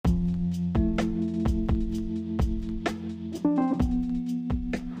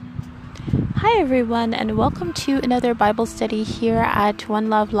Hi everyone, and welcome to another Bible study here at One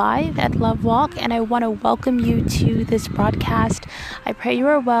Love Live at Love Walk, and I want to welcome you to this broadcast. I pray you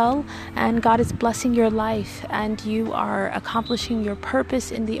are well and God is blessing your life and you are accomplishing your purpose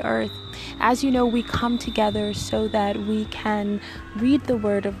in the earth. As you know, we come together so that we can read the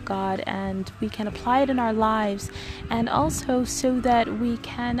Word of God and we can apply it in our lives, and also so that we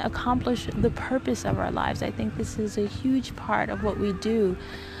can accomplish the purpose of our lives. I think this is a huge part of what we do.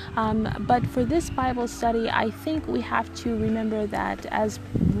 But for this Bible study, I think we have to remember that as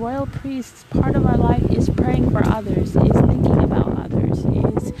royal priests, part of our life is praying for others, is thinking about others,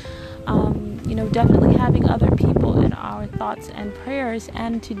 is definitely having other people in our thoughts and prayers,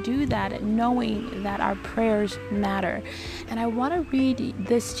 and to do that knowing that our prayers matter. And I want to read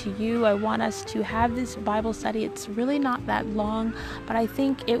this to you. I want us to have this Bible study. It's really not that long, but I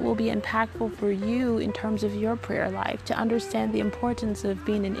think it will be impactful for you in terms of your prayer life, to understand the importance of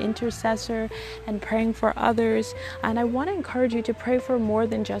being an intercessor and praying for others. And I want to encourage you to pray for more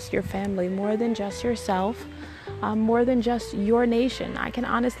than just your family, more than just yourself, more than just your nation. I can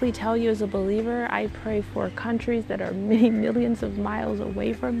honestly tell you, as a believer, I pray for countries that are many millions of miles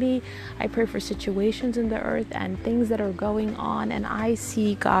away from me. I pray for situations in the earth and things that are going on, and I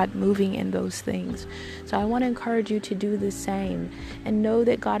see God moving in those things. So I want to encourage you to do the same and know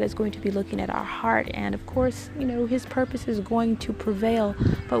that God is going to be looking at our heart, and of course, His purpose is going to prevail,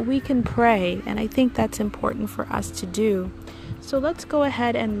 but we can pray, and I think that's important for us to do. So let's go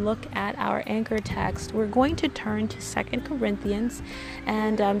ahead and look at our anchor text. We're going to turn to 2 Corinthians,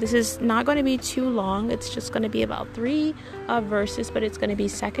 and this is not going to be too long. It's just going to be about 3 verses, but it's going to be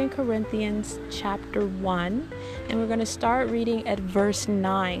 2 Corinthians chapter 1, and we're going to start reading at verse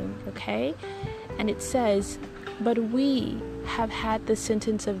 9, okay? And it says, "But we have had the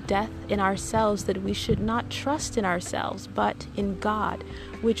sentence of death in ourselves, that we should not trust in ourselves, but in God,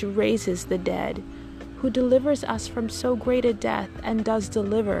 which raises the dead, who delivers us from so great a death, and does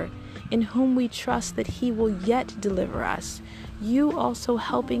deliver, in whom we trust that he will yet deliver us. You also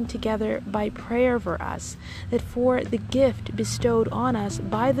helping together by prayer for us, that for the gift bestowed on us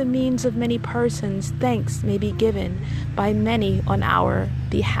by the means of many persons, thanks may be given by many on our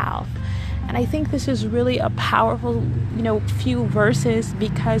behalf." And I think this is really a powerful, few verses,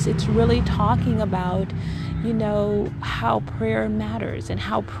 because it's really talking about how prayer matters and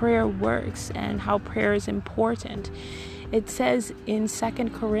how prayer works and how prayer is important. It says in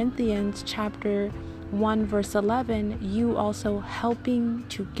 2 Corinthians chapter 1 verse 11, "You also helping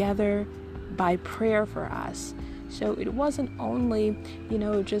together by prayer for us." So it wasn't only,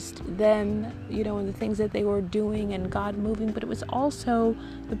 just them, and the things that they were doing and God moving, but it was also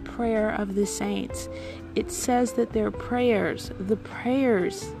the prayer of the saints. It says that the prayers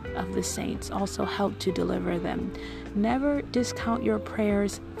of the saints also help to deliver them. Never discount your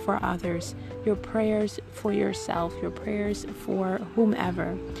prayers for others, your prayers for yourself, your prayers for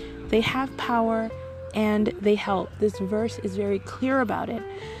whomever. They have power and they help. This verse is very clear about it.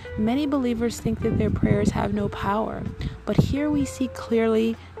 Many believers think that their prayers have no power, but here we see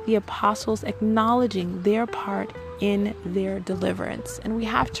clearly the apostles acknowledging their part in their deliverance. And we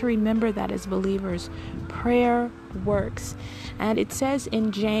have to remember that as believers, prayer works. And it says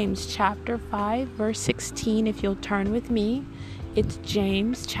in James chapter 5 verse 16, if you'll turn with me, it's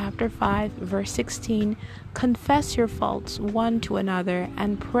James chapter 5 verse 16, "Confess your faults one to another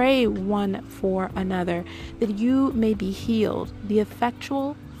and pray one for another, that you may be healed. The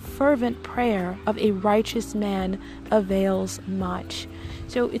effectual fervent prayer of a righteous man avails much."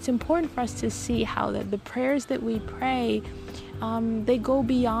 So it's important for us to see how that the prayers that we pray, they go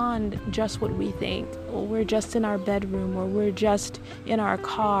beyond just what we think, or we're just in our bedroom, or we're just in our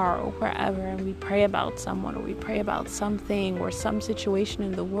car, or wherever, and we pray about someone, or we pray about something or some situation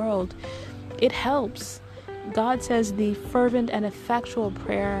in the world. It helps. God says the fervent and effectual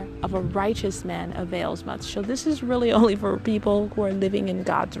prayer of a righteous man avails much. So this is really only for people who are living in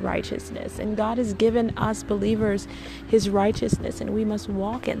God's righteousness. And God has given us believers his righteousness, and we must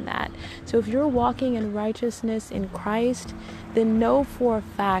walk in that. So if you're walking in righteousness in Christ, then know for a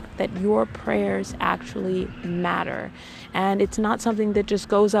fact that your prayers actually matter. And it's not something that just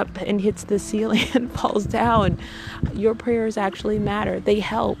goes up and hits the ceiling and falls down. Your prayers actually matter. They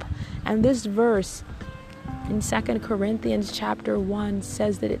help. And this verse in 2 Corinthians chapter 1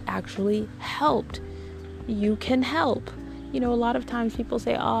 says that it actually helped. You can help. A lot of times people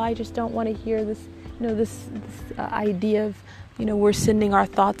say, I just don't want to hear this, this idea of, we're sending our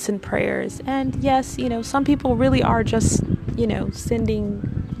thoughts and prayers. And yes, some people really are just, sending,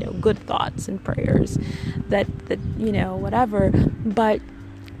 good thoughts and prayers that, whatever. But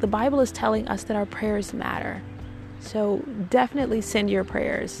the Bible is telling us that our prayers matter. So definitely send your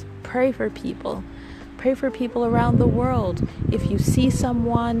prayers. Pray for people. Pray for people around the world. If you see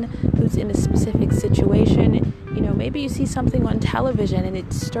someone who's in a specific situation, maybe you see something on television and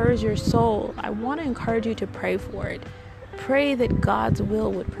it stirs your soul, I want to encourage you to pray for it. Pray that God's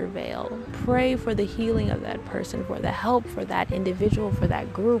will would prevail. Pray for the healing of that person, for the help for that individual, for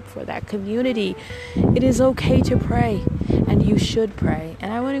that group, for that community. It is okay to pray, and you should pray.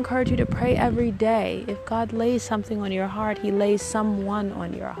 And I would encourage you to pray every day. If God lays something on your heart, He lays someone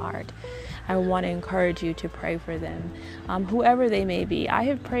on your heart. I want to encourage you to pray for them, whoever they may be. I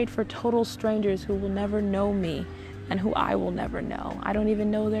have prayed for total strangers who will never know me and who I will never know. I don't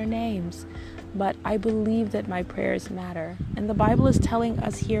even know their names, but I believe that my prayers matter. And the Bible is telling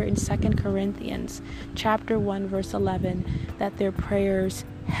us here in 2 Corinthians chapter 1, verse 11, that their prayers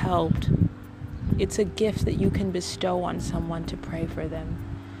helped. It's a gift that you can bestow on someone to pray for them.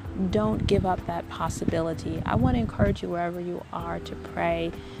 Don't give up that possibility. I want to encourage you wherever you are to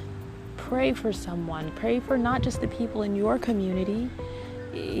pray. Pray for someone. Pray for not just the people in your community,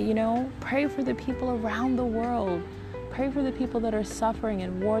 pray for the people around the world. Pray for the people that are suffering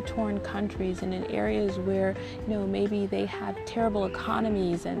in war-torn countries and in areas where, maybe they have terrible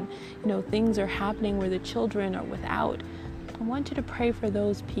economies and, things are happening where the children are without. I want you to pray for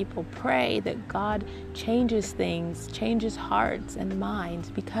those people. Pray that God changes things, changes hearts and minds,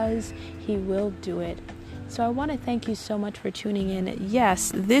 because He will do it. So I want to thank you so much for tuning in.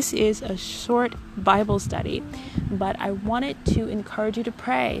 Yes, this is a short Bible study, but I wanted to encourage you to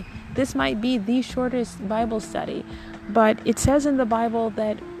pray. This might be the shortest Bible study, but it says in the Bible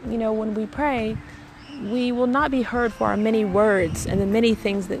that, when we pray, we will not be heard for our many words and the many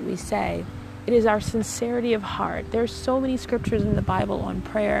things that we say. It is our sincerity of heart. There's so many scriptures in the Bible on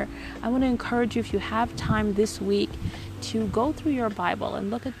prayer. I want to encourage you, if you have time this week, to go through your Bible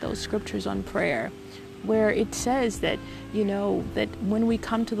and look at those scriptures on prayer, where it says that, that when we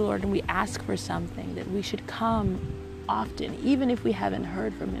come to the Lord and we ask for something, that we should come often, even if we haven't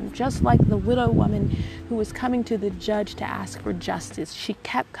heard from Him. Just like the widow woman who was coming to the judge to ask for justice. She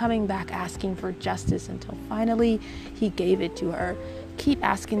kept coming back asking for justice until finally He gave it to her. Keep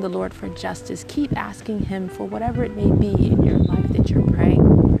asking the Lord for justice. Keep asking Him for whatever it may be in your life that you're praying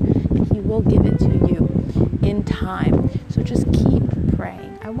for, and He will give it to you in time. So just keep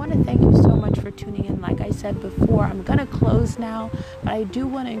praying. I want to thank you so much for tuning in. Like I said before, I'm going to close now, but I do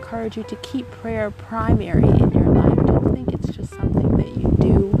want to encourage you to keep prayer primary in your life. Don't think it's just something that you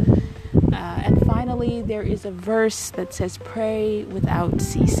do. And finally, there is a verse that says, pray without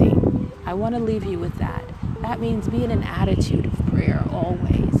ceasing. I want to leave you with that. That means be in an attitude of prayer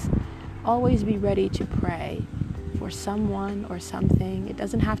always. Always be ready to pray for someone or something. It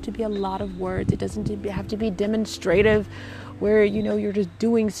doesn't have to be a lot of words. It doesn't have to be demonstrative where, you're just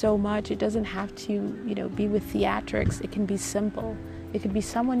doing so much. It doesn't have to, be with theatrics. It can be simple. It could be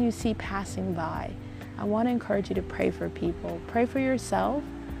someone you see passing by. I want to encourage you to pray for people. Pray for yourself,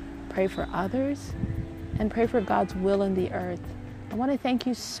 pray for others, and pray for God's will in the earth. I want to thank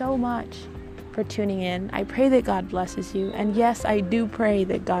you so much for tuning in. I pray that God blesses you. And yes, I do pray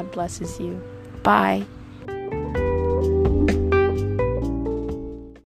that God blesses you. Bye.